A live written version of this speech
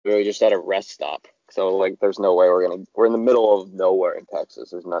We were just at a rest stop. So like there's no way we're in the middle of nowhere in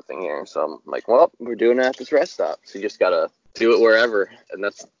Texas. There's nothing here. So I'm like, well, we're doing it at this rest stop. So you just gotta do it wherever. And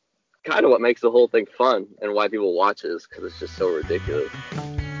that's kind of what makes the whole thing fun and why people watch it is because it's just so ridiculous.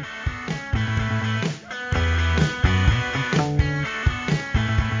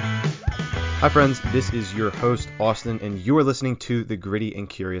 Hi, friends. This is your host, Austin, and you are listening to the Gritty and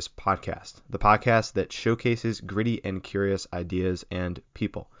Curious podcast, the podcast that showcases gritty and curious ideas and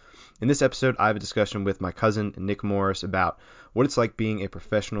people. In this episode, I have a discussion with my cousin, Nick Morris, about what it's like being a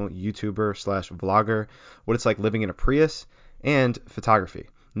professional YouTuber slash vlogger, what it's like living in a Prius, and photography.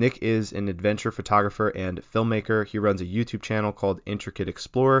 Nick is an adventure photographer and filmmaker. He runs a YouTube channel called Intricate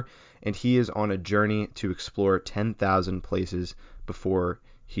Explorer, and he is on a journey to explore 10,000 places before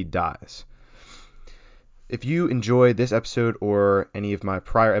he dies. If you enjoy this episode or any of my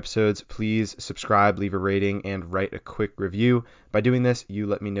prior episodes, please subscribe, leave a rating, and write a quick review. By doing this, you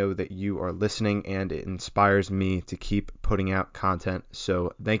let me know that you are listening, and it inspires me to keep putting out content.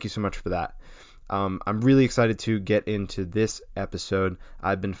 So thank you so much for that. I'm really excited to get into this episode.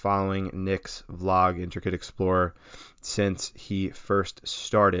 I've been following Nick's vlog, Intricate Explorer, since he first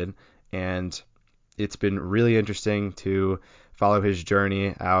started, and it's been really interesting to follow his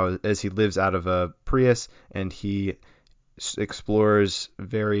journey as he lives out of a Prius and he explores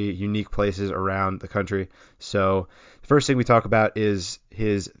very unique places around the country. So the first thing we talk about is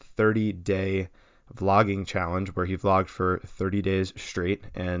his 30-day vlogging challenge where he vlogged for 30 days straight.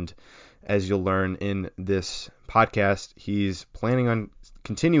 And as you'll learn in this podcast, he's planning on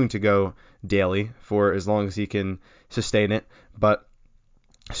continuing to go daily for as long as he can sustain it. But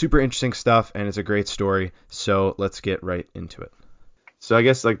super interesting stuff, and it's a great story, so let's get right into it. So I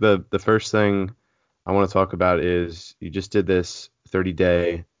guess like the first thing I want to talk about is you just did this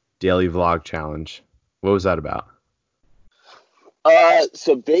 30-day daily vlog challenge. What was that about?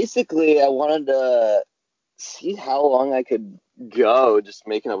 So basically I wanted to see how long I could go just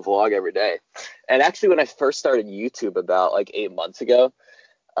making a vlog every day. And actually when I first started YouTube about like 8 months ago,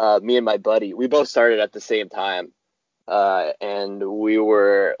 me and my buddy, we both started at the same time. And we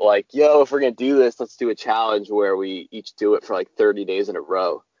were like, yo, if we're going to do this, let's do a challenge where we each do it for like 30 days in a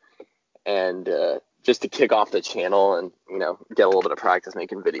row. And just to kick off the channel and, get a little bit of practice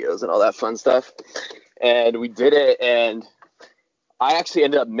making videos and all that fun stuff. And we did it. And I actually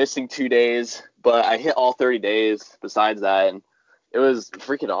ended up missing 2 days, but I hit all 30 days besides that. And it was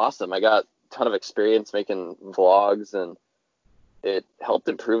freaking awesome. I got a ton of experience making vlogs, and it helped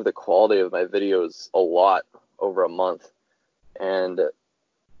improve the quality of my videos a lot over a month. And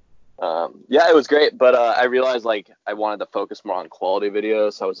yeah, it was great, but I realized like I wanted to focus more on quality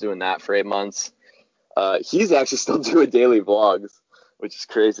videos, so I was doing that for 8 months. He's actually still doing daily vlogs, which is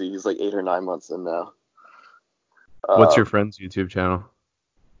crazy. He's like 8 or 9 months in now. What's your friend's YouTube channel?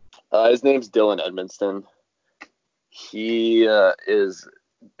 His name's Dylan Edmonston. He is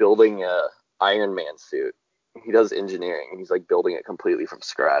building a Iron Man suit. He does engineering. He's like building it completely from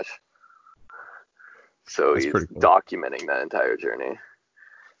scratch. So That's he's pretty cool. documenting that entire journey.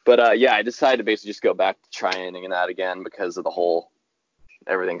 But yeah, I decided to basically just go back to training and that again because of the whole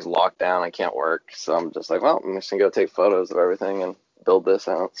everything's locked down. I can't work. So I'm just like, well, I'm just going to go take photos of everything and build this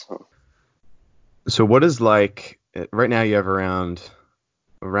out. So what is like right now you have around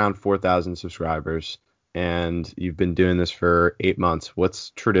 4,000 subscribers and you've been doing this for 8 months. What's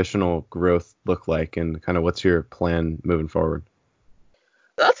traditional growth look like and kind of what's your plan moving forward?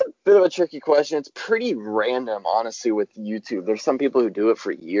 That's a bit of a tricky question. It's pretty random, honestly, with YouTube. There's some people who do it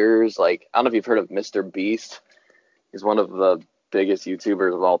for years. Like, I don't know if you've heard of Mr. Beast. He's one of the biggest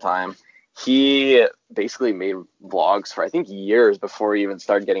YouTubers of all time. He basically made vlogs for, I think, years before he even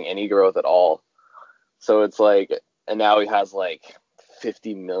started getting any growth at all. So it's like, and now he has like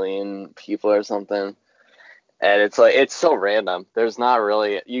 50 million people or something. And it's like, it's so random. There's not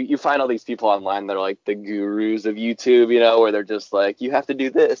really, you find all these people online that are like the gurus of YouTube, where they're just like, you have to do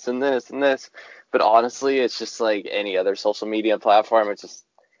this and this and this. But honestly, it's just like any other social media platform. It's just,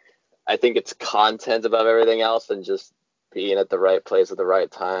 I think it's content above everything else and just being at the right place at the right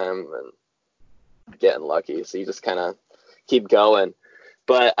time and getting lucky. So you just kind of keep going.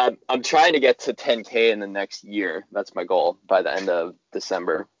 But I'm trying to get to 10K in the next year. That's my goal by the end of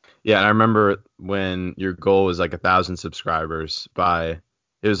December. Yeah, and I remember when your goal was like 1,000 subscribers it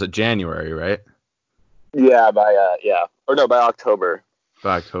was January, right? Yeah, by October.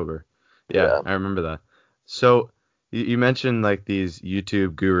 By October. Yeah, Yeah. I remember that. So you mentioned like these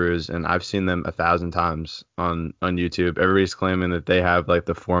YouTube gurus, and I've seen them 1,000 times on YouTube. Everybody's claiming that they have like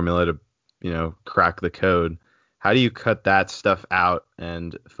the formula to, crack the code. How do you cut that stuff out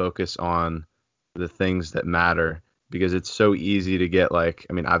and focus on the things that matter because it's so easy to get like,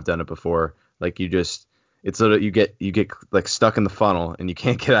 I mean, I've done it before. Like it's literally you get like stuck in the funnel and you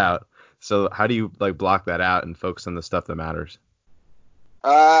can't get out. So how do you like block that out and focus on the stuff that matters?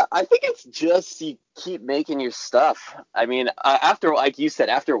 I think it's just you keep making your stuff. I mean, after, like you said,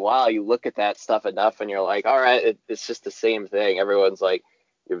 after a while, you look at that stuff enough and you're like, all right, it's just the same thing. Everyone's like,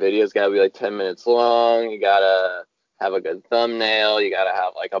 your video's got to be like 10 minutes long. You got to have a good thumbnail. You got to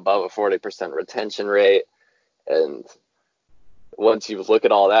have like above a 40% retention rate. And once you look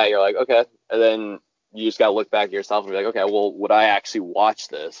at all that, you're like, okay. And then you just got to look back at yourself and be like, okay, well, would I actually watch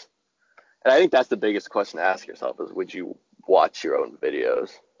this? And I think that's the biggest question to ask yourself is, would you watch your own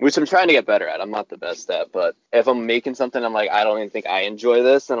videos? Which I'm trying to get better at. I'm not the best at, but if I'm making something, I'm like, I don't even think I enjoy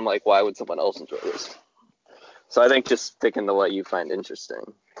this, and I'm like, why would someone else enjoy this? So I think just sticking to what you find interesting.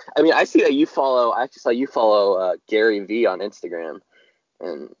 I mean, I see that I actually saw you follow Gary V on Instagram,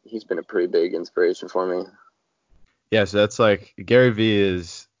 and he's been a pretty big inspiration for me. Yeah, so that's like Gary Vee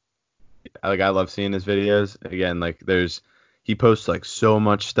is like I love seeing his videos. Again, like he posts like so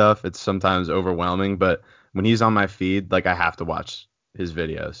much stuff. It's sometimes overwhelming, but when he's on my feed, like I have to watch his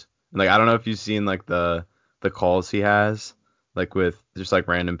videos. And, like I don't know if you've seen like the calls he has like with just like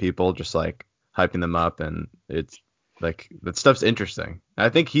random people just like hyping them up, and it's like that stuff's interesting. I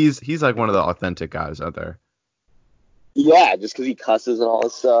think he's like one of the authentic guys out there. Yeah, just because he cusses and all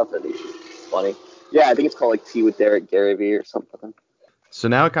this stuff, and he's funny. Yeah, I think it's called like Tea with Derek Gary V or something. So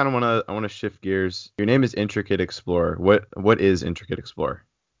now I wanna shift gears. Your name is Intricate Explorer. What is Intricate Explorer?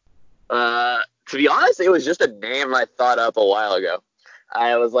 To be honest, it was just a name I thought up a while ago.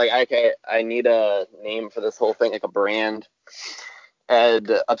 I was like, okay, I need a name for this whole thing, like a brand.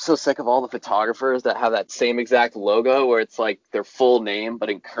 And I'm so sick of all the photographers that have that same exact logo where it's like their full name but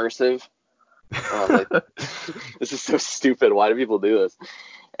in cursive. And I'm like, this is so stupid. Why do people do this?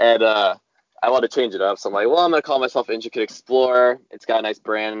 And I want to change it up. So I'm like, well, I'm gonna call myself Intricate Explorer. It's got a nice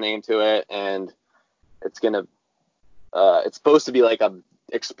brand name to it, and it's supposed to be like I'm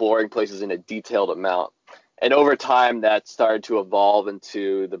exploring places in a detailed amount. And over time, that started to evolve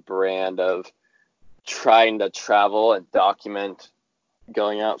into the brand of trying to travel and document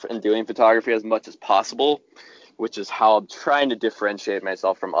going out and doing photography as much as possible, which is how I'm trying to differentiate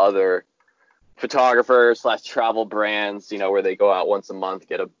myself from other photographers slash travel brands, where they go out once a month,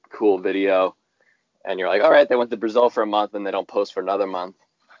 get a cool video, and you're like, all right, they went to Brazil for a month and they don't post for another month.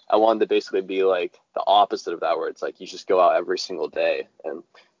 I wanted to basically be like the opposite of that, where it's like you just go out every single day, and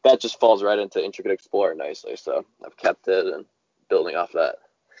that just falls right into Intricate Explorer nicely. So I've kept it and building off that.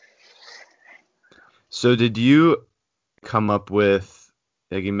 So did you come up with,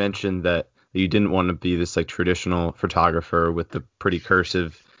 like you mentioned that you didn't want to be this like traditional photographer with the pretty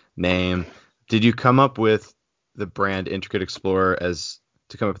cursive name. Did you come up with the brand Intricate Explorer as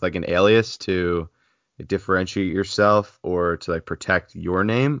to come up with like an alias to like, differentiate yourself or to like protect your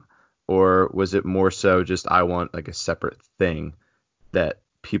name? Or was it more so just I want like a separate thing that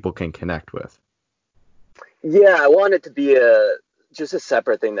people can connect with? Yeah, I want it to be just a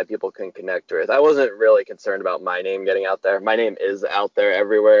separate thing that people can connect with. I wasn't really concerned about my name getting out there. My name is out there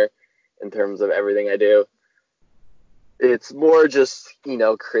everywhere in terms of everything I do. It's more just,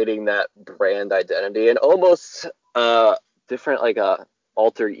 creating that brand identity and almost different, like a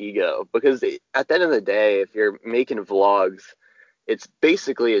alter ego. Because at the end of the day, if you're making vlogs, it's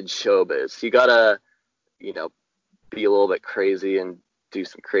basically in showbiz. You gotta, you know, be a little bit crazy and do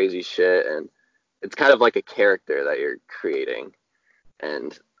some crazy shit. And it's kind of like a character that you're creating.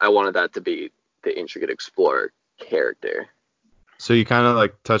 And I wanted that to be the Intricate Explorer character. So you kind of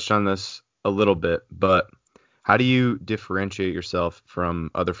like touched on this a little bit, but how do you differentiate yourself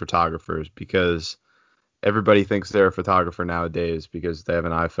from other photographers? Because everybody thinks they're a photographer nowadays because they have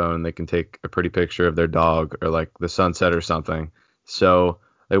an iPhone, they can take a pretty picture of their dog or like the sunset or something. So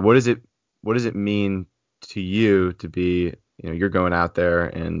like what does it mean to you to be, you're going out there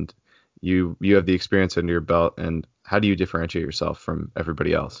and you have the experience under your belt, and how do you differentiate yourself from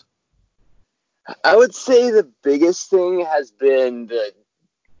everybody else? I would say the biggest thing has been the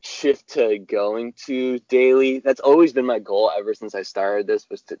shift to going to daily. That's always been my goal ever since I started this,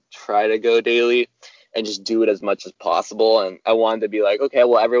 was to try to go daily and just do it as much as possible. And I wanted to be like, okay,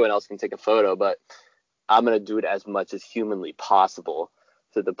 well, everyone else can take a photo, but I'm going to do it as much as humanly possible,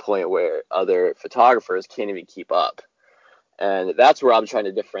 to the point where other photographers can't even keep up. And that's where I'm trying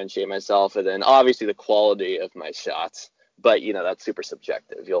to differentiate myself. And then obviously the quality of my shots. But, that's super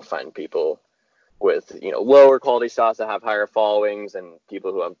subjective. You'll find people with, lower quality shots that have higher followings, and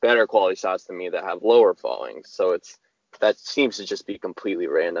people who have better quality shots than me that have lower followings. So that seems to just be completely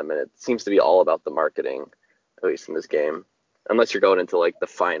random, and it seems to be all about the marketing, at least in this game, unless you're going into like the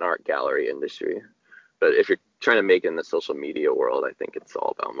fine art gallery industry. But if you're trying to make it in the social media world, I think it's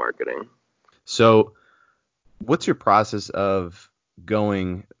all about marketing. So what's your process of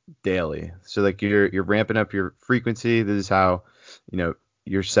going daily? So like you're ramping up your frequency. This is how,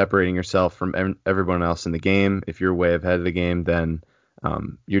 you're separating yourself from everyone else in the game. If you're way ahead of the game, then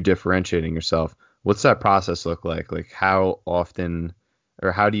you're differentiating yourself. What's that process look like? Like how often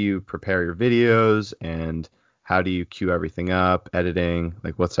or how do you prepare your videos and how do you queue everything up, editing?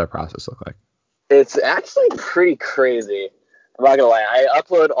 Like what's that process look like? It's actually pretty crazy. I'm not gonna lie. I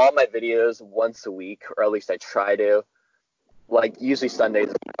upload all my videos once a week, or at least I try to. Like usually Sundays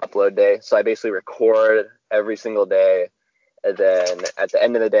is upload day, so I basically record every single day, and then at the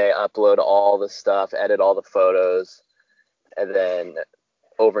end of the day, upload all the stuff, edit all the photos, and then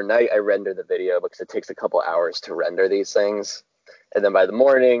overnight I render the video because it takes a couple hours to render these things. And then by the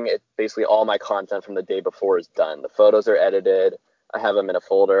morning, basically all my content from the day before is done. The photos are edited. I have them in a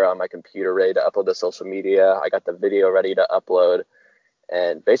folder on my computer ready to upload to social media. I got the video ready to upload,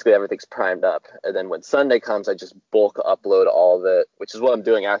 and basically everything's primed up. And then when Sunday comes, I just bulk upload all of it, which is what I'm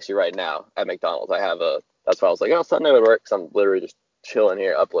doing actually right now at McDonald's. That's why I was like, oh, Sunday would work, because I'm literally just chilling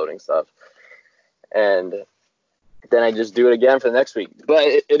here uploading stuff. And then I just do it again for the next week. But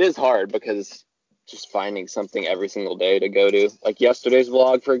it is hard because just finding something every single day to go to. Like yesterday's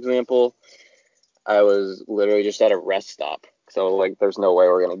vlog, for example, I was literally just at a rest stop. So like there's no way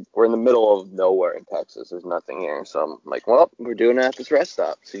we're in the middle of nowhere in Texas. There's nothing here. So I'm like, well, we're doing it at this rest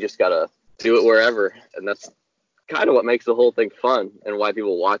stop. So you just gotta do it wherever. And that's kind of what makes the whole thing fun and why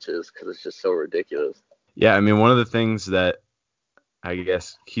people watch it, is because it's just so ridiculous. Yeah, I mean, one of the things that I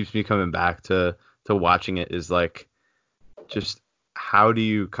guess keeps me coming back to watching it is like just how do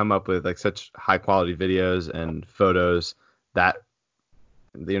you come up with like such high quality videos and photos that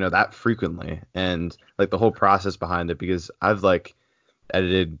that frequently, and like the whole process behind it, because I've like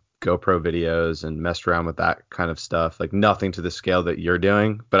edited GoPro videos and messed around with that kind of stuff, like nothing to the scale that you're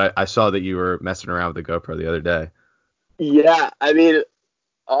doing, but I saw that you were messing around with the GoPro the other day. Yeah, I mean,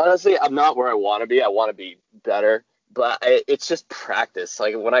 honestly, I'm not where I want to be. I want to be better, but it's just practice.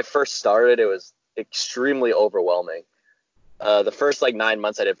 Like when I first started, it was extremely overwhelming. The first like 9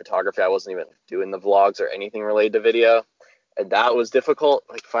 months I did photography, I wasn't even doing the vlogs or anything related to video, and that was difficult.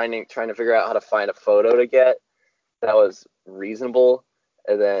 Like trying to figure out how to find a photo to get that was reasonable.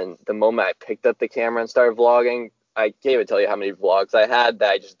 And then the moment I picked up the camera and started vlogging, I can't even tell you how many vlogs I had that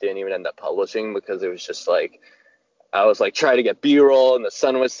I just didn't even end up publishing, because it was just like I was like trying to get B-roll and the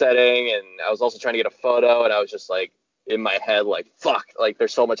sun was setting, and I was also trying to get a photo, and I was just like in my head like, fuck, like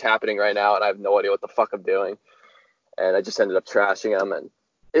there's so much happening right now and I have no idea what the fuck I'm doing. And I just ended up trashing them.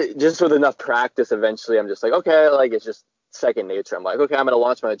 And just with enough practice, eventually I'm just like, okay, like it's just second nature. I'm like, okay, I'm gonna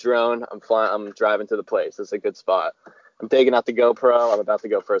launch my drone. I'm flying. I'm driving to the place. It's a good spot. I'm taking out the GoPro. I'm about to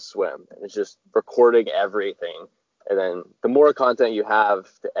go for a swim. And it's just recording everything. And then the more content you have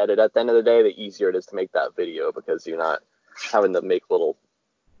to edit at the end of the day, the easier it is to make that video, because you're not having to make little,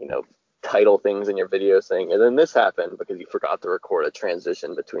 you know, title things in your video saying, and then this happened, because you forgot to record a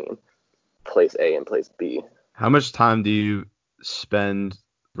transition between place A and place B. How much time do you spend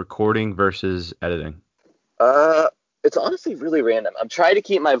recording versus editing? Uh, it's honestly really random. I'm trying to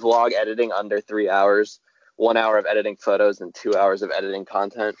keep my vlog editing under 3 hours, 1 hour of editing photos and 2 hours of editing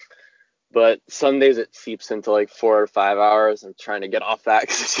content. But some days it seeps into like 4 or 5 hours. I'm trying to get off that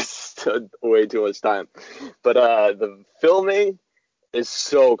because it's just way too much time. But the filming is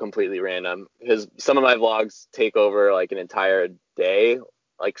so completely random, because some of my vlogs take over like an entire day.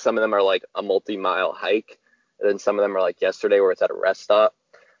 Like some of them are like a multi-mile hike, and then some of them are like yesterday where it's at a rest stop.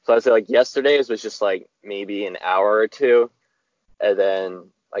 So I'd say like yesterday's was just like maybe an hour or two, and then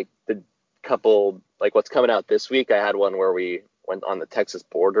like the couple like what's coming out this week, I had one where we went on the Texas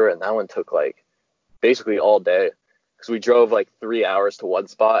border, and that one took like basically all day, because we drove like 3 hours to one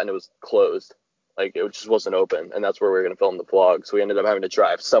spot and it was closed. Like it just wasn't open, and that's where we were gonna film the vlog. So we ended up having to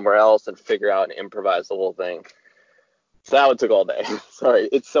drive somewhere else and figure out and improvise the whole thing. So that one took all day. Sorry,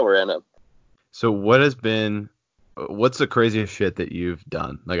 it's so random. So what's the craziest shit that you've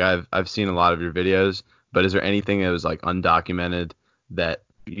done? Like I've seen a lot of your videos, but is there anything that was like undocumented that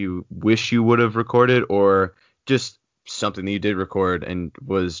you wish you would have recorded, or just something that you did record and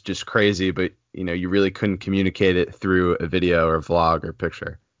was just crazy, but you really couldn't communicate it through a video or vlog or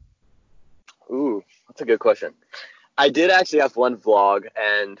picture? Ooh, that's a good question. I did actually have one vlog,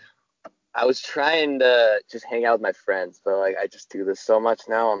 and I was trying to just hang out with my friends, but like I just do this so much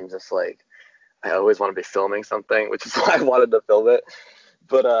now. I'm just like I always want to be filming something, which is why I wanted to film it.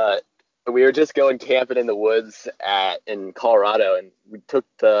 But we were just going camping in the woods in Colorado, and we took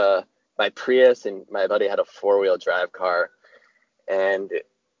my Prius, and my buddy had a 4-wheel drive car, and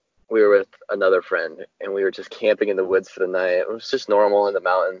we were with another friend, and we were just camping in the woods for the night. It was just normal in the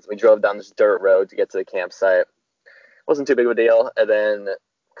mountains. We drove down this dirt road to get to the campsite. Wasn't too big of a deal. And then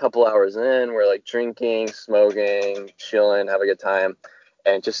a couple hours in, we're like drinking, smoking, chilling, having a good time,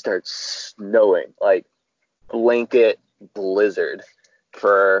 and it just starts snowing, like blanket blizzard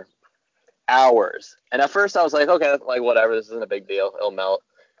for hours. And at first I was like, okay, like whatever, this isn't a big deal. It'll melt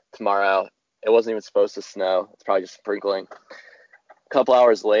tomorrow. It wasn't even supposed to snow. It's probably just sprinkling. A couple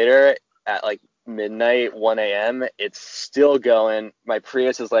hours later, at like midnight, 1 a.m., it's still going. My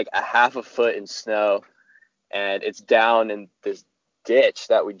Prius is like a half a foot in snow, and it's down in this ditch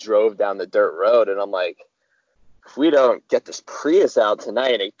that we drove down the dirt road. And I'm like, if we don't get this Prius out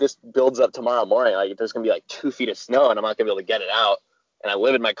tonight, this builds up tomorrow morning. Like, there's going to be like 2 feet of snow, and I'm not going to be able to get it out. And I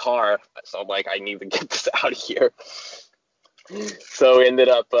live in my car, so I'm like, I need to get this out of here. So we ended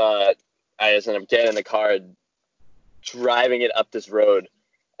up, I just ended up getting in the car, driving it up this road,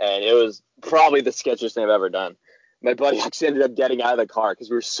 and it was probably the sketchiest thing I've ever done. My buddy actually ended up getting out of the car because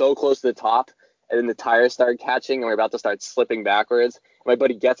we were so close to the top, and then the tires started catching, and we were about to start slipping backwards. My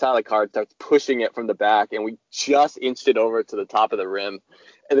buddy gets out of the car, starts pushing it from the back, and we just inched it over to the top of the rim,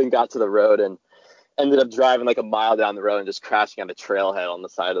 and then got to the road, and ended up driving like a mile down the road and just crashing on a trailhead on the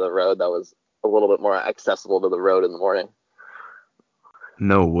side of the road that was a little bit more accessible to the road in the morning.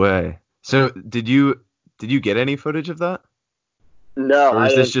 No way. So did you get any footage of that? No, Or I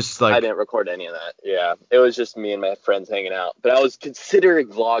is this didn't. just I like, didn't record any of that. Yeah, it was just me and my friends hanging out. But I was considering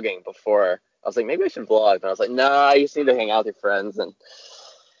vlogging before. I was like, maybe I should vlog. But I was like, nah, you just need to hang out with your friends and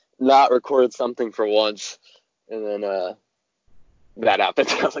not record something for once. And then that happened.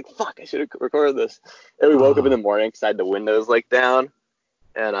 I was like, fuck, I should have recorded this. And we woke up in the oh, morning because I had the windows like down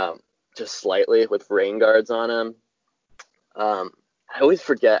and just slightly with rain guards on them. I always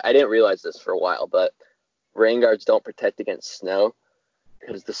forget. I didn't realize this for a while, but rain guards don't protect against snow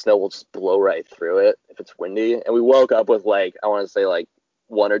because the snow will just blow right through it if it's windy. And we woke up with like, I want to say like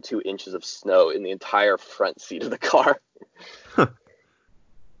 1 or 2 inches of snow in the entire front seat of the car.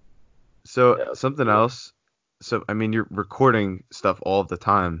 so Yeah, something else. So, I mean, you're recording stuff all of the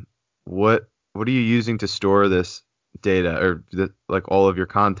time. What are you using to store this data or like all of your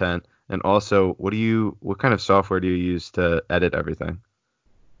content? And also, what kind of software do you use to edit everything?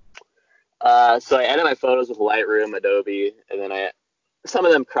 so I edit my photos with Lightroom, Adobe, and then some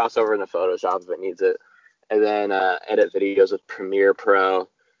of them cross over into Photoshop if it needs it, and then edit videos with Premiere Pro,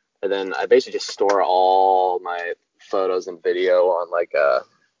 and then I basically just store all my photos and video on like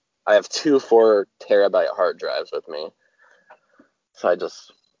I have 2 4 terabyte hard drives with me, so I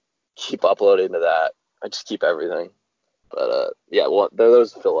just keep uploading to that. I just keep everything, but yeah, well,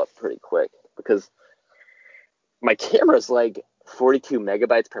 those fill up pretty quick because my camera's like 42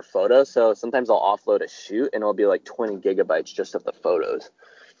 megabytes per photo, so sometimes I'll offload a shoot and it'll be like 20 gigabytes just of the photos.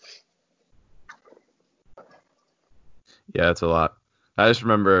 Yeah, it's a lot. I just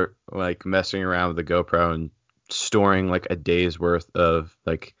remember like messing around with the GoPro and storing like a day's worth of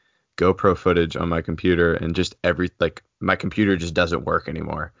like GoPro footage on my computer, and just like my computer just doesn't work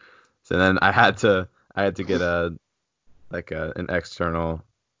anymore. So then I had to get an external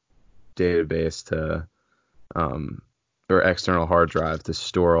database to or external hard drive to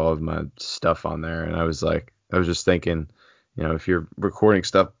store all of my stuff on there. And I was just thinking, if you're recording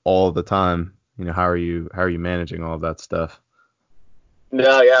stuff all the time, how are you managing all of that stuff?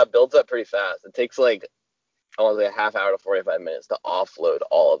 No, yeah, it builds up pretty fast. It takes like I want to say a half hour to 45 minutes to offload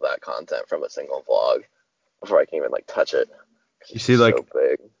all of that content from a single vlog before I can even like touch it. You It's see, just so like,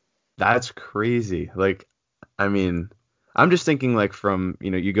 big. that's crazy. Like, I mean, I'm just thinking like from,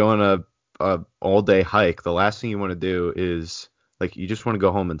 you go on a all day hike, the last thing you want to do is like you just want to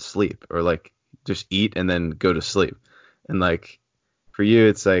go home and sleep, or like just eat and then go to sleep. And like for you,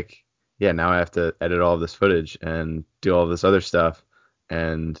 it's like, yeah, now I have to edit all of this footage and do all this other stuff.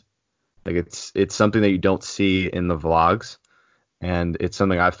 And like it's something that you don't see in the vlogs, and it's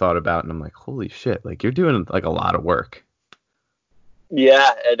something I've thought about, and I'm like, holy shit, like you're doing like a lot of work.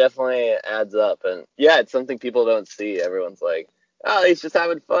 Yeah, it definitely adds up. And yeah, it's something people don't see. Everyone's like, oh, he's just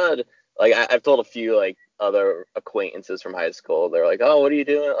having fun. Like, I've told a few, like, other acquaintances from high school. They're like, oh, what are you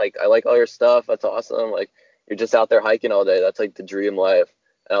doing? Like, I like all your stuff. That's awesome. Like, you're just out there hiking all day. That's like the dream life.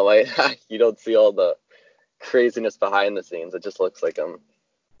 And I'm like, you don't see all the craziness behind the scenes. It just looks like I'm,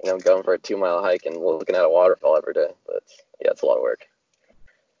 going for a 2 mile hike and looking at a waterfall every day. But yeah, it's a lot of work.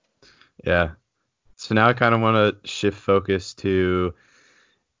 Yeah. So now I kind of want to shift focus to,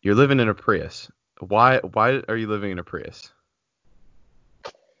 you're living in a Prius. Why are you living in a Prius?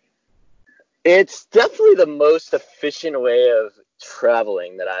 It's definitely the most efficient way of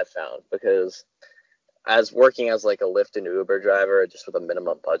traveling that I've found because as working as like a Lyft and Uber driver, just with a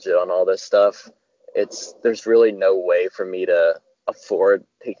minimum budget on all this stuff, there's really no way for me to afford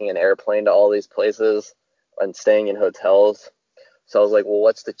taking an airplane to all these places and staying in hotels. So I was like, well,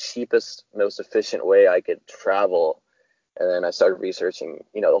 what's the cheapest, most efficient way I could travel? And then I started researching,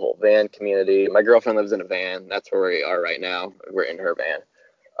 the whole van community. My girlfriend lives in a van. That's where we are right now. We're in her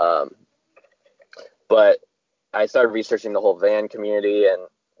van. But I started researching the whole van community, and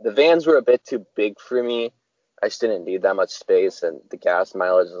the vans were a bit too big for me. I just didn't need that much space, and the gas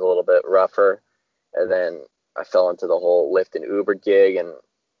mileage is a little bit rougher. And then I fell into the whole Lyft and Uber gig, and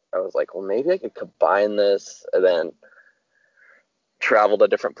I was like, well, maybe I could combine this and then travel to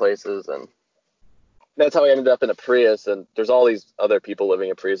different places. And that's how I ended up in a Prius. And there's all these other people living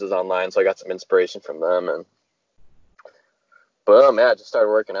in Priuses online, so I got some inspiration from them. And boom, yeah, I just started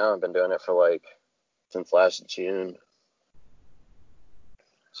working out. I've been doing it for since last June.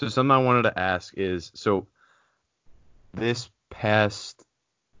 So something I wanted to ask is, so this past,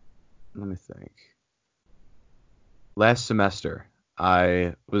 let me think, last semester,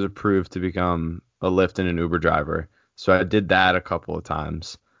 I was approved to become a Lyft and an Uber driver. So I did that a couple of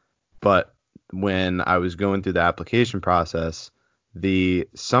times. But when I was going through the application process,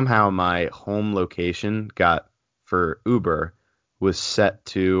 somehow my home location for Uber was set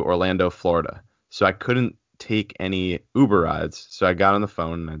to Orlando, Florida. So I couldn't take any Uber rides. So I got on the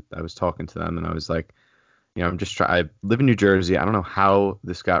phone and I was talking to them and I was like, I live in New Jersey. I don't know how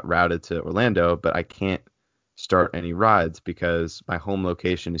this got routed to Orlando, but I can't start any rides because my home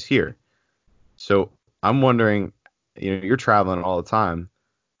location is here. So I'm wondering, you're traveling all the time.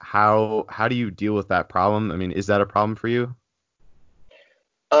 How do you deal with that problem? I mean, is that a problem for you?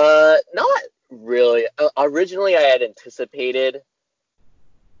 Not really. Originally, I had anticipated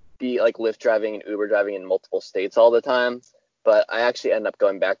be like Lyft driving and Uber driving in multiple states all the time, but I actually ended up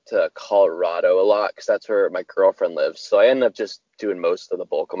going back to Colorado a lot because that's where my girlfriend lives. So I ended up just doing most of the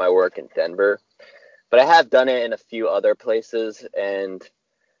bulk of my work in Denver. But I have done it in a few other places, and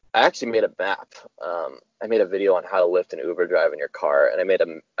I actually made a map. I made a video on how to Lyft and Uber drive in your car,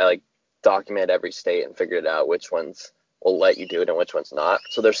 and I documented every state and figured out which ones will let you do it and which ones not.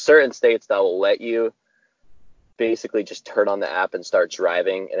 So there's certain states that will let you basically just turn on the app and start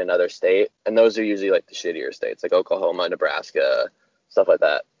driving in another state, and those are usually like the shittier states, like Oklahoma, Nebraska, stuff like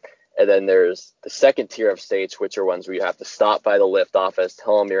that. And then there's the second tier of states, which are ones where you have to stop by the Lyft office,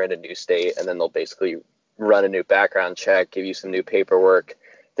 tell them you're in a new state, and then they'll basically run a new background check, give you some new paperwork,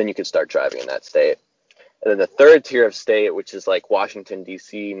 then you can start driving in that state. And then the third tier of state, which is like Washington,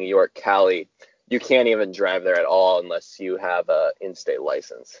 D.C., New York, Cali, you can't even drive there at all unless you have a in-state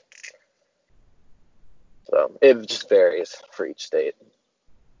license. So it just varies for each state.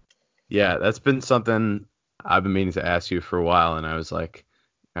 Yeah, that's been something I've been meaning to ask you for a while, and I was like,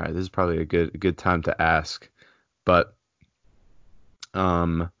 all right, this is probably a good time to ask. But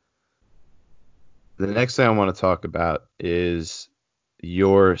the next thing I want to talk about is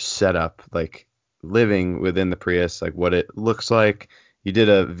your setup, like living within the Prius, like what it looks like. You did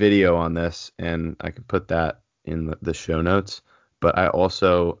a video on this, and I can put that in the show notes. But I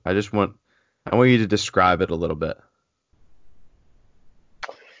want you to describe it a little bit.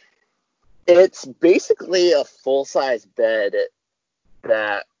 It's basically a full-size bed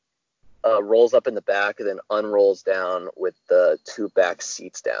that rolls up in the back and then unrolls down with the two back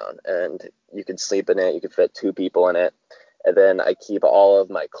seats down. And you can sleep in it. You can fit two people in it. And then I keep all of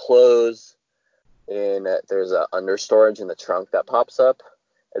my clothes there's a under storage in the trunk that pops up.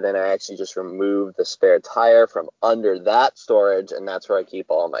 And then I actually just remove the spare tire from under that storage, and that's where I keep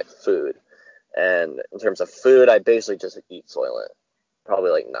all my food. And in terms of food, I basically just eat Soylent,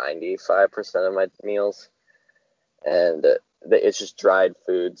 probably like 95% of my meals. And it's just dried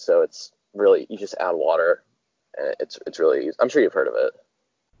food, so it's really, you just add water, and it's really easy. I'm sure you've heard of it.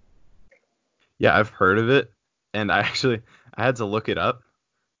 Yeah, I've heard of it, and I had to look it up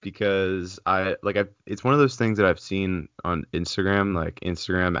because it's one of those things that I've seen on Instagram, like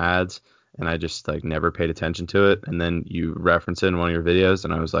Instagram ads, and I just like never paid attention to it. And then you reference it in one of your videos,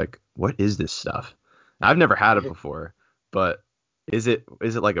 and I was like, what is this stuff? I've never had it before, but is it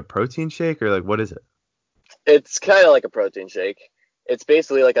like a protein shake or like what is it? It's kind of like a protein shake. It's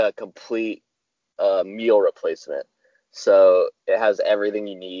basically like a complete meal replacement. So it has everything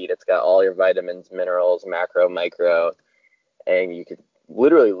you need. It's got all your vitamins, minerals, macro, micro, and you could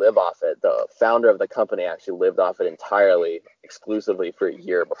literally live off it. The founder of the company actually lived off it entirely, exclusively for a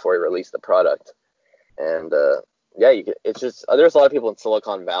year before he released the product. And yeah, it's just there's a lot of people in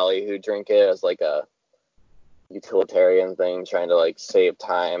Silicon Valley who drink it as like a utilitarian thing, trying to like save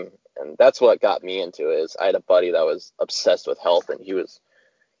time. And that's what got me into it. Is I had a buddy that was obsessed with health, and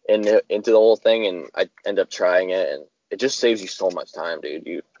into the whole thing, and I end up trying it, and it just saves you so much time, dude.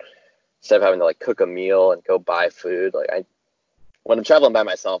 You instead of having to like cook a meal and go buy food, like when I'm traveling by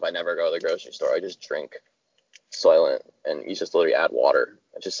myself, I never go to the grocery store. I just drink Soylent, and you just literally add water.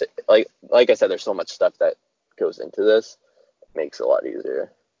 It just like I said, there's so much stuff that goes into this. It makes it a lot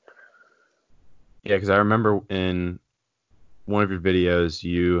easier. Yeah, because I remember in one of your videos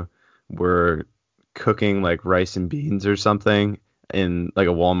you were cooking like rice and beans or something in like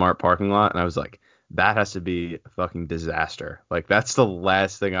a Walmart parking lot, and I was like, that has to be a fucking disaster. Like that's the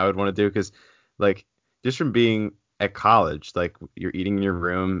last thing I would want to do, because like just from being at college, like you're eating in your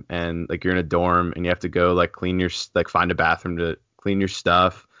room and like you're in a dorm and you have to go like like find a bathroom to clean your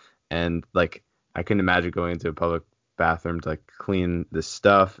stuff, and like I couldn't imagine going into a public bathroom to like clean this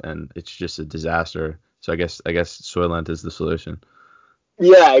stuff, and it's just a disaster. So I guess Soylent is the solution.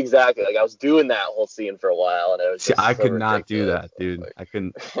 Yeah, exactly. Like I was doing that whole scene for a while, and it was See, I just so could not do ridiculous. that, I was dude. I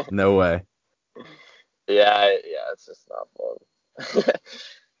couldn't. like, No way. yeah, it's just not fun.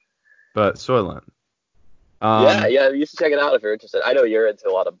 But Soylent. Yeah, Um, yeah, you should check it out if you're interested. I know you're into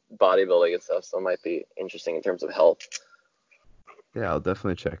a lot of bodybuilding and stuff, so it might be interesting in terms of health. yeah, I'll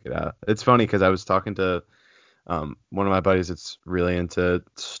definitely check it out. It's funny because I was talking to one of my buddies that's really into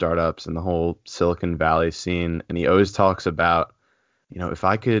startups and the whole Silicon Valley scene, and he always talks about, if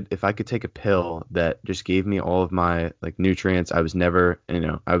I could take a pill that just gave me all of my like nutrients, I was never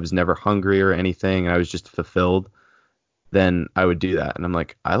hungry or anything, and I was just fulfilled, then I would do that. And I'm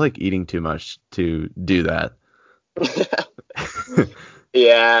like, I like eating too much to do that.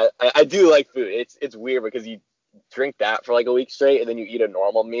 Yeah, I do like food. It's weird because you drink that for like a week straight, and then you eat a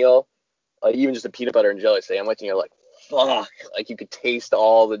normal meal, like even just a peanut butter and jelly sandwich, and you're like, fuck, like you could taste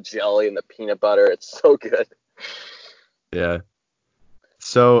all the jelly and the peanut butter. It's so good. Yeah.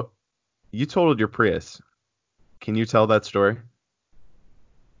 So you totaled your Prius. Can you tell that story?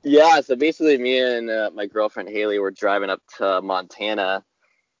 Yeah, so basically, me and my girlfriend Haley were driving up to Montana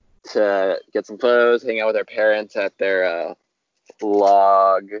to get some photos, hang out with our parents at their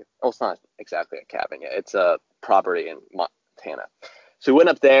log. Oh, it's not exactly a cabin yet. It's a property in Montana. So we went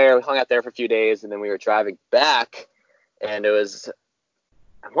up there, we hung out there for a few days, and then we were driving back, and it was,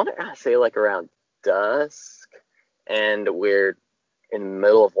 I want to say like around dusk, and we're in the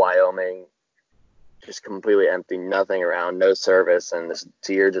middle of Wyoming, just completely empty, nothing around, no service, and this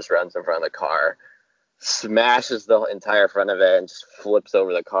deer just runs in front of the car, smashes the entire front of it, and just flips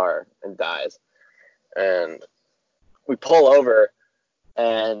over the car and dies. And we pull over,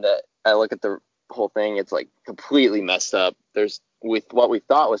 and I look at the whole thing. It's like completely messed up. There's with what we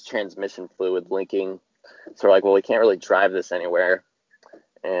thought was transmission fluid leaking. So we're like, well, we can't really drive this anywhere.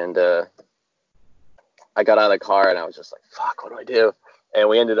 And I got out of the car and I was just like, fuck, what do I do? And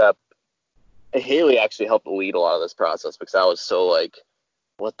we ended up, Haley actually helped lead a lot of this process because I was so like,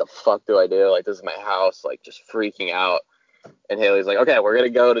 what the fuck do I do? Like, this is my house, like just freaking out. And Haley's like, okay, we're going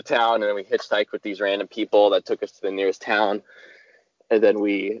to go to town. And then we hitchhiked with these random people that took us to the nearest town. And then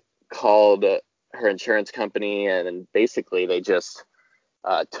we called her insurance company, and then basically they just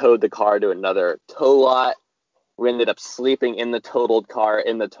towed the car to another tow lot. We ended up sleeping in the totaled car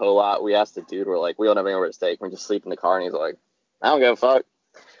in the tow lot. We asked the dude, we're like, we don't have anywhere to stay. Can we just sleep in the car? And he's like, I don't give a fuck.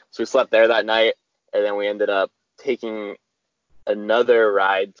 So we slept there that night, and then we ended up taking another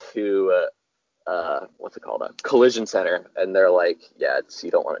ride to what's it called, a collision center, and they're like, yeah, you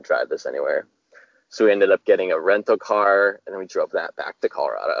don't want to drive this anywhere. So we ended up getting a rental car, and then we drove that back to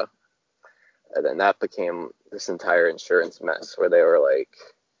Colorado. And then that became this entire insurance mess where they were like,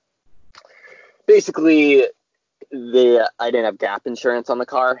 basically, I didn't have gap insurance on the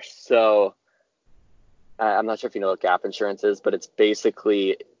car. So I'm not sure if you know what gap insurance is, but it's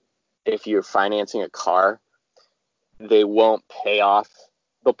basically if you're financing a car, they won't pay off.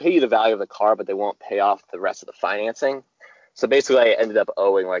 They'll pay you the value of the car, but they won't pay off the rest of the financing. So basically, I ended up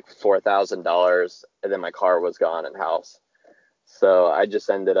owing like $4,000, and then my car was gone in house. So I just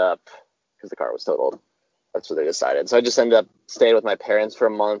ended up, because the car was totaled. That's what they decided. So I just ended up staying with my parents for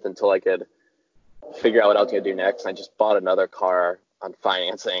a month until I could figure out what I was going to do next. And I just bought another car on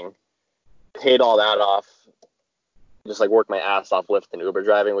financing, paid all that off, just like worked my ass off Lyft and Uber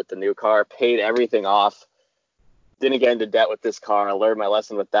driving with the new car, paid everything off, didn't get into debt with this car. I learned my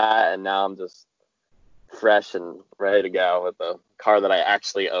lesson with that, and now I'm just fresh and ready to go with the car that I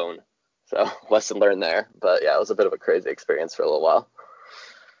actually own. So lesson learned there. But yeah, it was a bit of a crazy experience for a little while.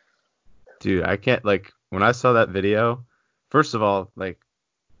 Dude, I can't, like, when I saw that video, first of all, like,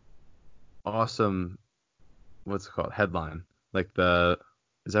 awesome, what's it called? Headline. Like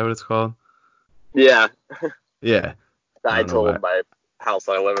is that what it's called? Yeah, Yeah. I I don't know why. totaled my house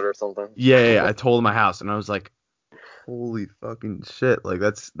I live in or something. Yeah, I told my house, and I was like, holy fucking shit. Like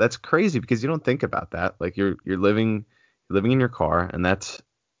that's crazy because you don't think about that. Like you're living in your car and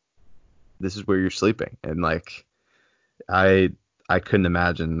this is where you're sleeping. And like I I couldn't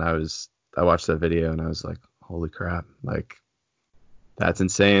imagine. I watched that video and I was like, holy crap. Like that's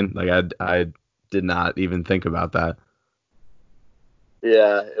insane. Like I did not even think about that.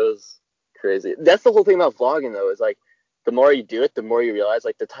 Yeah, it was crazy. That's the whole thing about vlogging, though, is like the more you do it, the more you realize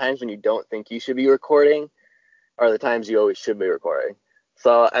like the times when you don't think you should be recording are the times you always should be recording.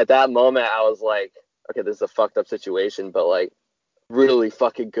 So at that moment, I was like, okay, this is a fucked up situation, but like really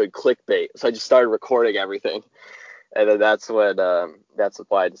fucking good clickbait. So I just started recording everything, and then that's why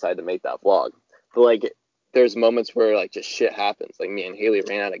I decided to make that vlog. But like, there's moments where like just shit happens. Like me and Haley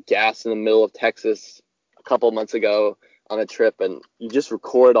ran out of gas in the middle of Texas a couple months ago on a trip, and you just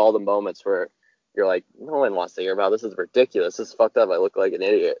record all the moments where you're like, no one wants to hear about this. Is ridiculous. This is fucked up. I look like an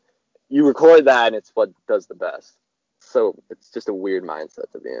idiot. You record that, and it's what does the best. So it's just a weird mindset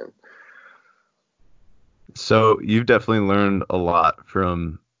to be in. So you've definitely learned a lot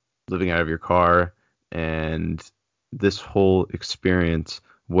from living out of your car and this whole experience.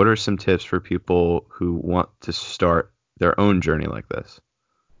 What are some tips for people who want to start their own journey like this?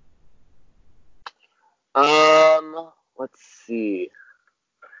 Let's see.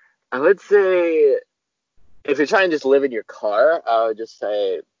 I would say if you're trying to just live in your car, I would just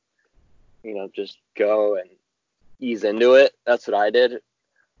say, just go and ease into it. That's what I did.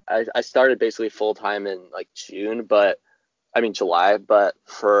 I started basically full time in like July, but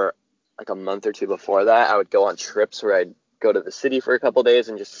for like a month or two before that, I would go on trips where I'd go to the city for a couple days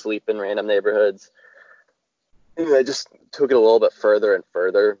and just sleep in random neighborhoods. And I just took it a little bit further and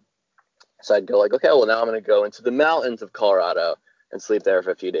further. So I'd go like, okay, well now I'm going to go into the mountains of Colorado and sleep there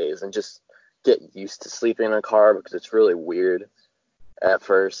for a few days and just get used to sleeping in a car because it's really weird at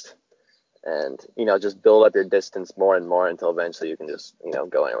first. And, just build up your distance more and more until eventually you can just,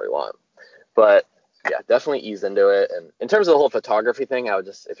 go anywhere you want. But yeah, definitely ease into it. And in terms of the whole photography thing, I would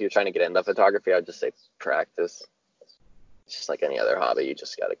just, if you're trying to get into photography, I would just say practice. It's just like any other hobby. You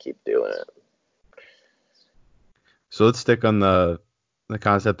just got to keep doing it. So let's stick on the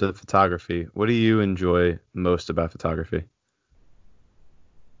concept of photography. What do you enjoy most about photography?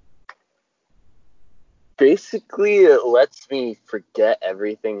 Basically, it lets me forget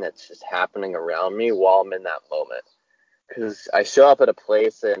everything that's just happening around me while I'm in that moment. Because I show up at a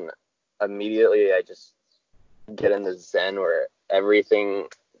place and immediately I just get in the zen where everything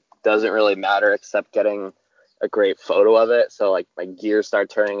doesn't really matter except getting a great photo of it. So like my gears start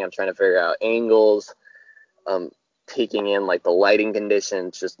turning. I'm trying to figure out angles, taking in like the lighting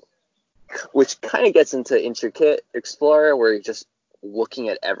conditions, just which kind of gets into intricate explorer where you're just looking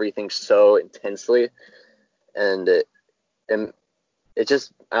at everything so intensely, and it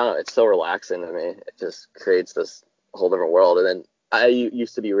just, I don't know, it's so relaxing to me. It just creates this whole different world. And then I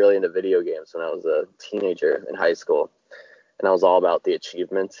used to be really into video games when I was a teenager in high school, and I was all about the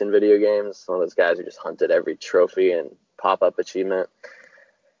achievements in video games. One of those guys who just hunted every trophy and pop-up achievement.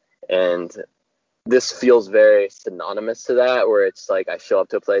 And this feels very synonymous to that, where it's like I show up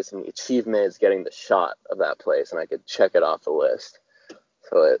to a place and the achievement is getting the shot of that place, and I could check it off the list.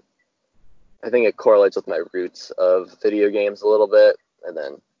 So I think it correlates with my roots of video games a little bit, and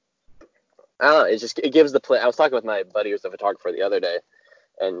then I don't know, it gives the play. I was talking with my buddy who's a photographer the other day,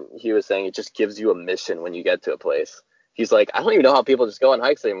 and he was saying it just gives you a mission when you get to a place. He's like, I don't even know how people just go on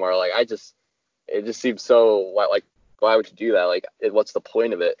hikes anymore. Like it just seems so like why would you do that? Like what's the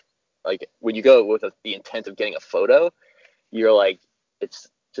point of it? Like when you go with the intent of getting a photo, you're like, it's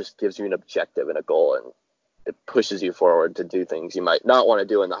just gives you an objective and a goal, and it pushes you forward to do things you might not want to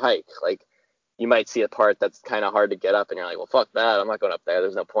do in the hike. Like you might see a part that's kind of hard to get up, and you're like, well, fuck that, I'm not going up there.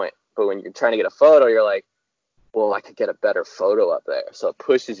 There's no point. But when you're trying to get a photo, you're like, well, I could get a better photo up there. So it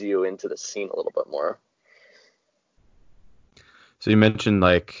pushes you into the scene a little bit more. So you mentioned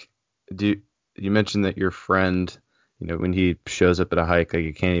you mentioned that your friend, when he shows up at a hike, like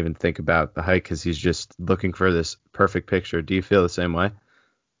you can't even think about the hike because he's just looking for this perfect picture. Do you feel the same way?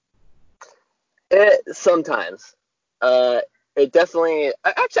 Sometimes. Uh, it definitely,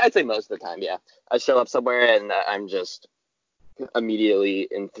 actually, I'd say most of the time, yeah. I show up somewhere and I'm just immediately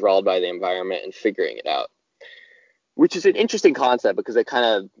enthralled by the environment and figuring it out, which is an interesting concept because it kind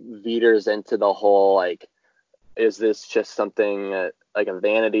of veers into the whole like, is this just something like a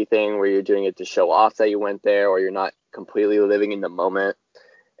vanity thing where you're doing it to show off that you went there, or you're not completely living in the moment?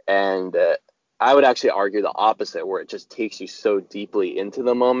 And I would actually argue the opposite, where it just takes you so deeply into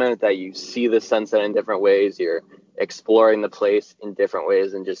the moment that you see the sunset in different ways, you're exploring the place in different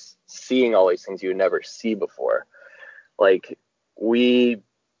ways, and just seeing all these things you would never see before. Like we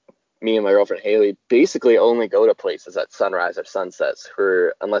me and my girlfriend Haley basically only go to places at sunrise or sunsets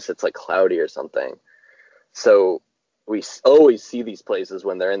for unless it's like cloudy or something. So we always see these places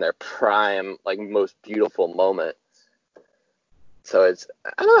when they're in their prime, like most beautiful moment. So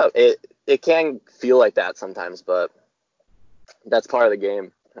I don't know, it can feel like that sometimes, but that's part of the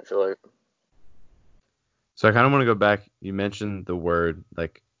game, I feel like. So I kind of want to go back. You mentioned the word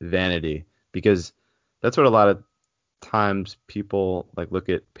like vanity because that's what a lot of times people like look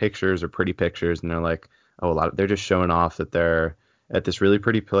at pictures or pretty pictures and they're like, oh, they're just showing off that they're at this really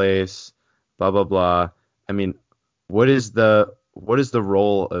pretty place, blah blah blah. I mean, what is the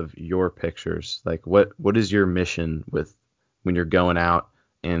role of your pictures? Like what is your mission with when you're going out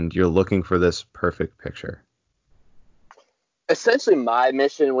and you're looking for this perfect picture? Essentially, my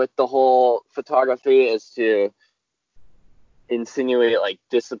mission with the whole photography is to insinuate like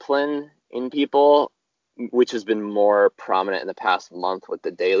discipline in people, which has been more prominent in the past month with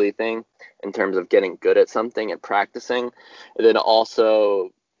the daily thing in terms of getting good at something and practicing, and then also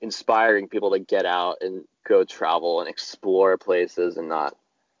inspiring people to get out and go travel and explore places and not,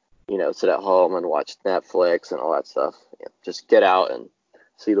 sit at home and watch Netflix and all that stuff. Just get out and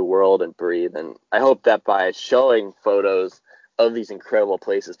see the world and breathe. And I hope that by showing photos of these incredible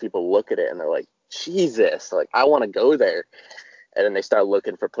places, people look at it and they're like, Jesus, like I want to go there. And then they start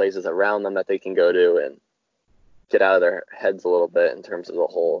looking for places around them that they can go to and get out of their heads a little bit in terms of the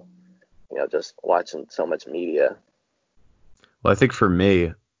whole, just watching so much media. Well, I think for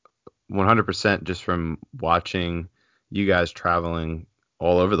me, 100% just from watching you guys traveling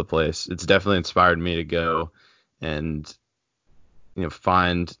all over the place, it's definitely inspired me to go and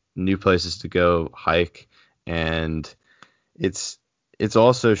find new places to go hike, and it's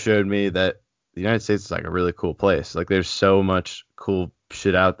also showed me that the United States is like a really cool place. Like there's so much cool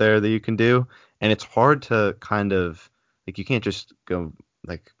shit out there that you can do, and it's hard to kind of like you can't just go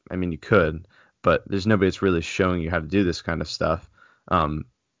like I mean you could, but there's nobody that's really showing you how to do this kind of stuff. Um,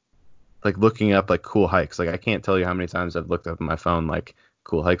 like looking up like cool hikes. Like I can't tell you how many times I've looked up on my phone like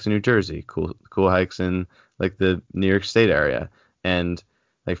cool hikes in New Jersey, cool hikes in like the New York State area. And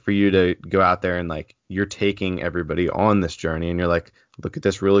like for you to go out there and like you're taking everybody on this journey and you're like, look at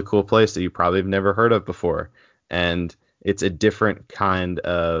this really cool place that you probably have never heard of before. And it's a different kind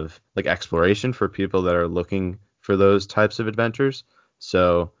of like exploration for people that are looking for those types of adventures.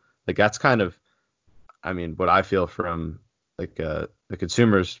 So like that's kind of I mean, what I feel from like the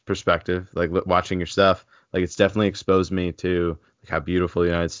consumer's perspective, like watching your stuff, like it's definitely exposed me to like how beautiful the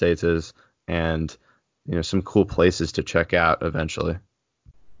United States is and some cool places to check out eventually.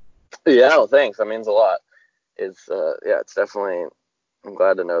 Yeah, well, thanks. That means a lot. It's definitely, I'm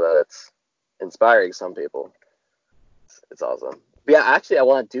glad to know that it's inspiring some people. It's awesome. But yeah, actually, I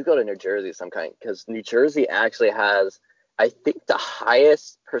want to do go to New Jersey some kind because New Jersey actually has, I think, the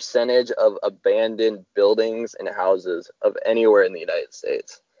highest percentage of abandoned buildings and houses of anywhere in the United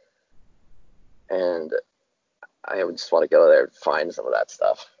States. And I would just want to go there and find some of that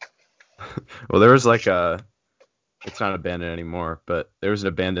stuff. Well, there was like it's not abandoned anymore, but there was an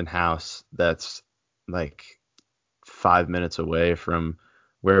abandoned house that's like 5 minutes away from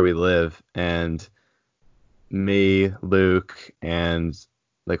where we live, and me, Luke, and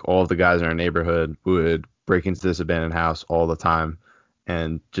like all of the guys in our neighborhood would break into this abandoned house all the time.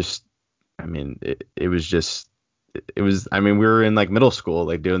 And just, I mean, it was just, it was, I mean, we were in like middle school,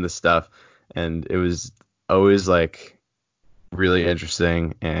 like doing this stuff. And it was always like really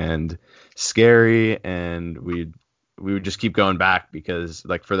interesting and scary. And we would just keep going back because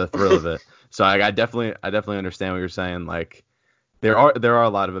like for the thrill of it. So I definitely understand what you're saying. Like, there are a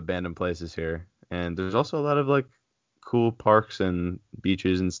lot of abandoned places here, and there's also a lot of like cool parks and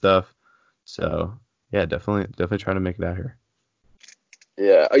beaches and stuff. So yeah, definitely try to make it out here.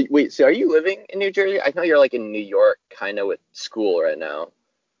 Yeah. Wait, so are you living in New Jersey? I know you're like in New York, kind of with school right now.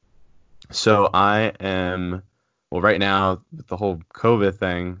 So I am well right now with the whole COVID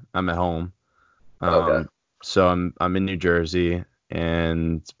thing, I'm at home. Okay. Um, so I'm in New Jersey,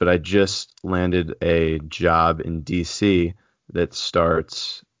 and but I just landed a job in DC that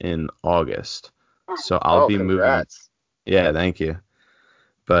starts in August. So I'll Oh, be moving. congrats. Yeah, thank you.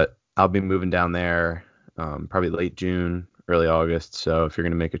 But I'll be moving down there probably late June, early August. So if you're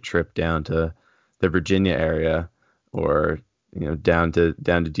gonna make a trip down to the Virginia area or down to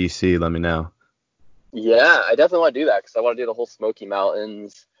DC, let me know. Yeah, I definitely want to do that because I want to do the whole Smoky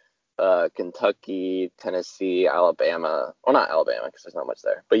Mountains, Kentucky, Tennessee, Alabama. Well, not Alabama because there's not much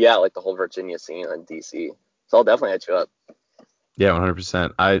there. But yeah, like the whole Virginia scene and DC. So I'll definitely hit you up. Yeah,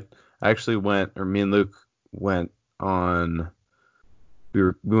 100%. I actually went, or me and Luke went on. We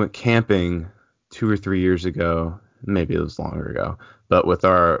went camping 2 or 3 years ago maybe it was longer ago, but with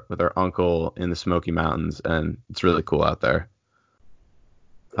our uncle in the Smoky Mountains, and it's really cool out there.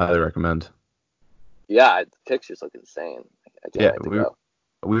 Highly recommend. Yeah, the pictures look insane. I can't Yeah, wait to we go.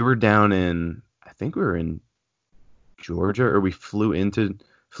 we were down in, I think we were in Georgia, or we flew into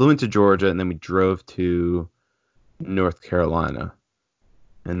Georgia, and then we drove to North Carolina,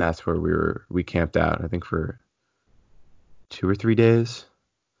 and that's where we camped out, I think, for 2 or 3 days,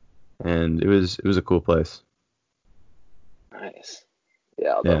 and it was a cool place. Nice. Yeah,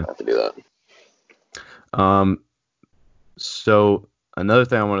 I'll Yeah. definitely have to do that. Um. So another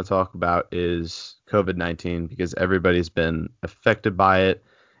thing I want to talk about is COVID-19, because everybody's been affected by it,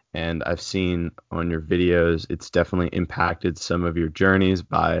 and I've seen on your videos it's definitely impacted some of your journeys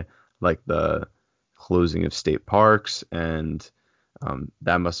by like the closing of state parks, and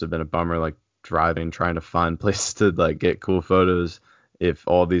that must have been a bummer, like driving, trying to find places to like get cool photos if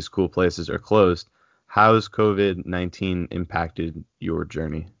all these cool places are closed. How's COVID-19 impacted your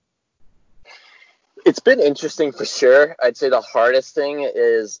journey? It's been interesting for sure. I'd say the hardest thing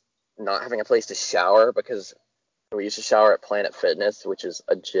is not having a place to shower, because we used to shower at Planet Fitness, which is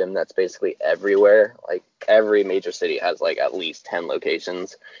a gym that's basically everywhere. Like every major city has like at least 10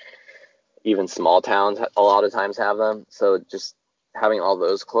 locations. Even small towns a lot of times have them. So just having all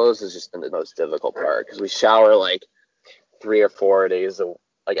those closed has just been the most difficult part, because we shower like 3 or 4 days,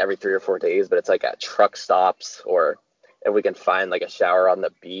 like every 3 or 4 days, but it's like at truck stops, or if we can find like a shower on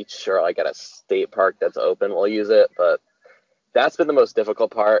the beach or like at a state park that's open, we'll use it. But that's been the most difficult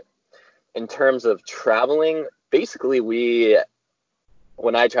part. In terms of traveling, basically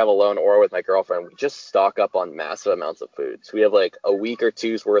when I travel alone or with my girlfriend, we just stock up on massive amounts of food. So we have like a week or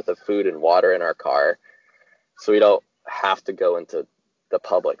two's worth of food and water in our car. So we don't have to go into the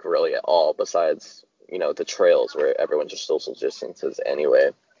public really at all, besides, the trails where everyone just social distances anyway.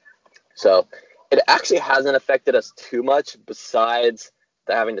 So it actually hasn't affected us too much, besides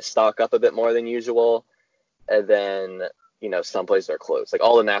the having to stock up a bit more than usual. And then, some places are closed. Like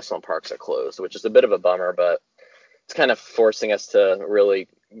all the national parks are closed, which is a bit of a bummer, but it's kind of forcing us to really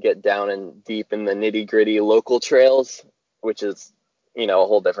get down and deep in the nitty gritty local trails, which is, a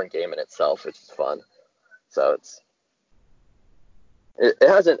whole different game in itself, which is fun. So it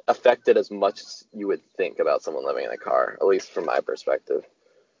hasn't affected as much as you would think about someone living in a car, at least from my perspective.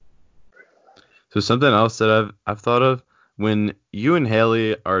 So something else that I've thought of, when you and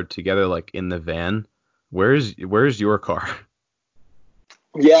Haley are together, like in the van, where's your car?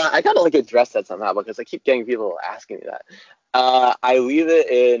 Yeah, I gotta like address that somehow, because I keep getting people asking me that. I leave it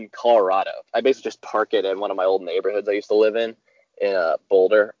in Colorado. I basically just park it in one of my old neighborhoods I used to live in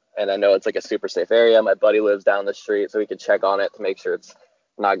Boulder, and I know it's like a super safe area. My buddy lives down the street, so we could check on it to make sure it's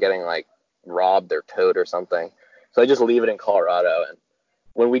not getting like robbed or towed or something. So I just leave it in Colorado, and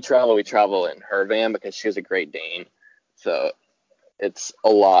when we travel in her van, because she has a Great Dane, so it's a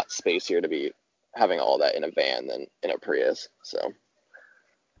lot spacier to be having all that in a van than in a Prius. So.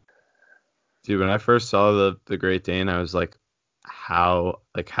 Dude, when I first saw the Great Dane, I was like, how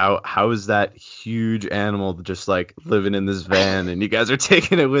is that huge animal just like living in this van, and you guys are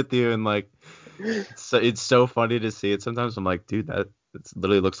taking it with you, and like it's so funny to see it. Sometimes I'm like, dude, that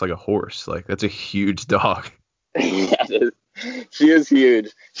literally looks like a horse. Like that's a huge dog. Yeah, she is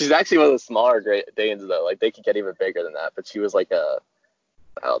huge. She's actually one of the smaller Great Danes, though. Like they could get even bigger than that, but she was like I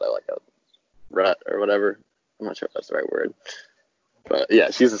don't know, like a rut or whatever. I'm not sure if that's the right word, but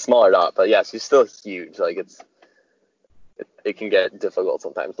yeah, she's a smaller dog. But yeah, she's still huge. Like it can get difficult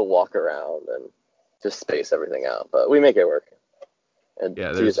sometimes to walk around and just space everything out, but we make it work. And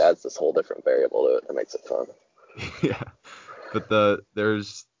Yeah, she just there's adds this whole different variable to it that makes it fun. yeah, but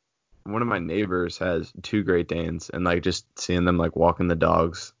there's one of my neighbors has two Great Danes, and like just seeing them like walking the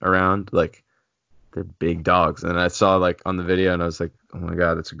dogs around, like they're big dogs. And I saw like on the video, and I was like, oh my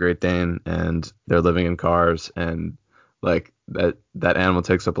god, it's a Great Dane, and they're living in cars, and like that animal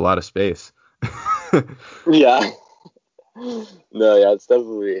takes up a lot of space. Yeah. No, yeah, it's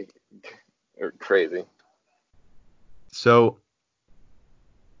definitely crazy. So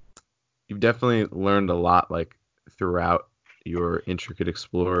you've definitely learned a lot like throughout your intricate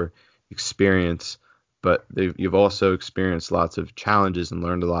explorer experience, but you've also experienced lots of challenges and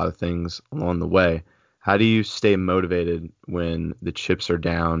learned a lot of things along the way. How do you stay motivated when the chips are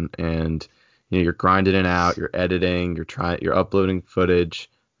down, and you're grinding it out, you're editing, you're uploading footage?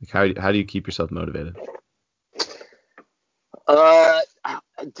 Like how do you keep yourself motivated? Uh,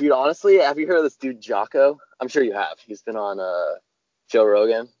 Dude, honestly, have you heard of this dude Jocko? I'm sure you have. He's been on Joe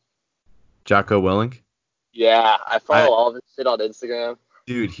Rogan. Jocko Willink? Yeah, I I follow all of his shit on Instagram.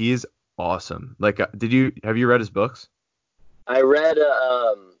 Dude, he's awesome. Like, have you read his books? I read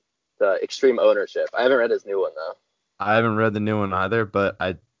the Extreme Ownership. I haven't read his new one though. I haven't read the new one either, but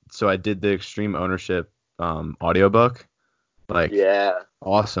I did the Extreme Ownership audiobook. Like, Yeah.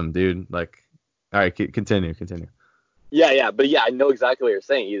 awesome, dude. Like, all right, continue. Yeah, but yeah, I know exactly what you're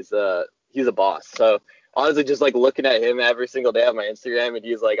saying. He's a boss. So honestly, just like looking at him every single day on my Instagram, and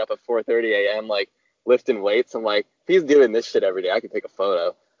he's like up at 4:30 a.m. like lifting weights. I'm like, if he's doing this shit every day, I could take a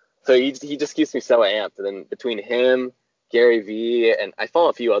photo. So he just keeps me so amped. And then between him, Gary Vee, and I follow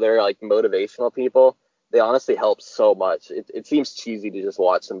a few other like motivational people, they honestly help so much. It seems cheesy to just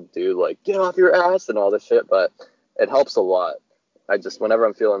watch some dude like get off your ass and all this shit, but it helps a lot. I just whenever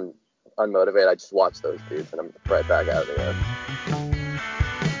I'm feeling unmotivated, I just watch those dudes and I'm right back at it again.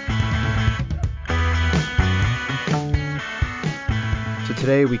 So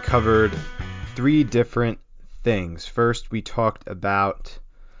today we covered three different things. First, we talked about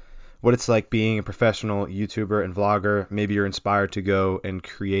what it's like being a professional YouTuber and vlogger. Maybe you're inspired to go and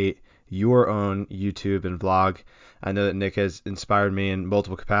create your own YouTube and vlog. I know that Nick has inspired me in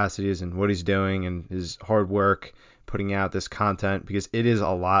multiple capacities and what he's doing and his hard work putting out this content, because it is a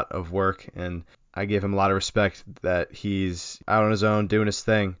lot of work, and I give him a lot of respect that he's out on his own doing his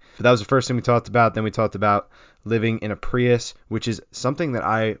thing. But that was the first thing we talked about. Then we talked about living in a Prius, which is something that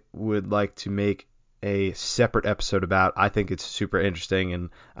I would like to make a separate episode about. I think it's super interesting, and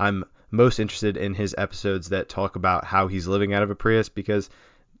I'm most interested in his episodes that talk about how he's living out of a Prius, because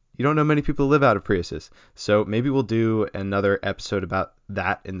you don't know many people who live out of Priuses. So maybe we'll do another episode about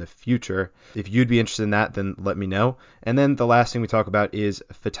that in the future. If you'd be interested in that, then let me know. And then the last thing we talk about is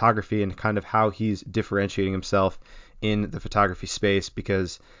photography and kind of how he's differentiating himself in the photography space,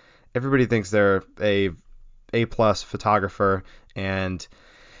 because everybody thinks they're a plus photographer, and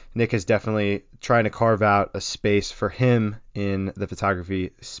Nick is definitely trying to carve out a space for him in the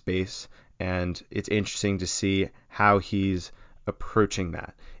photography space, and it's interesting to see how he's approaching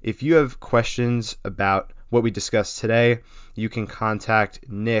that. If you have questions about what we discussed today, you can contact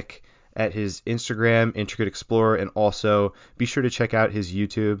Nick at his Instagram, Intricate Explorer, and also be sure to check out his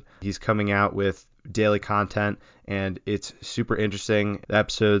YouTube. He's coming out with daily content, and it's super interesting. The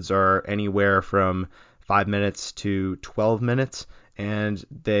episodes are anywhere from 5 minutes to 12 minutes, and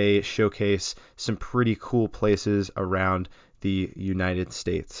they showcase some pretty cool places around the United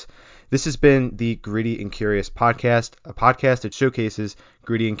States. This has been the Gritty and Curious podcast, a podcast that showcases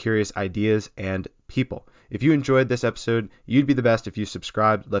gritty and curious ideas and people. If you enjoyed this episode, you'd be the best if you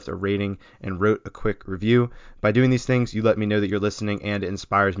subscribed, left a rating, and wrote a quick review. By doing these things, you let me know that you're listening, and it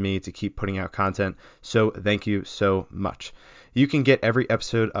inspires me to keep putting out content. So thank you so much. You can get every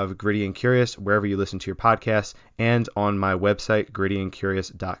episode of Gritty and Curious wherever you listen to your podcasts and on my website,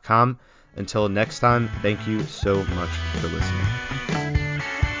 grittyandcurious.com. Until next time, thank you so much for listening.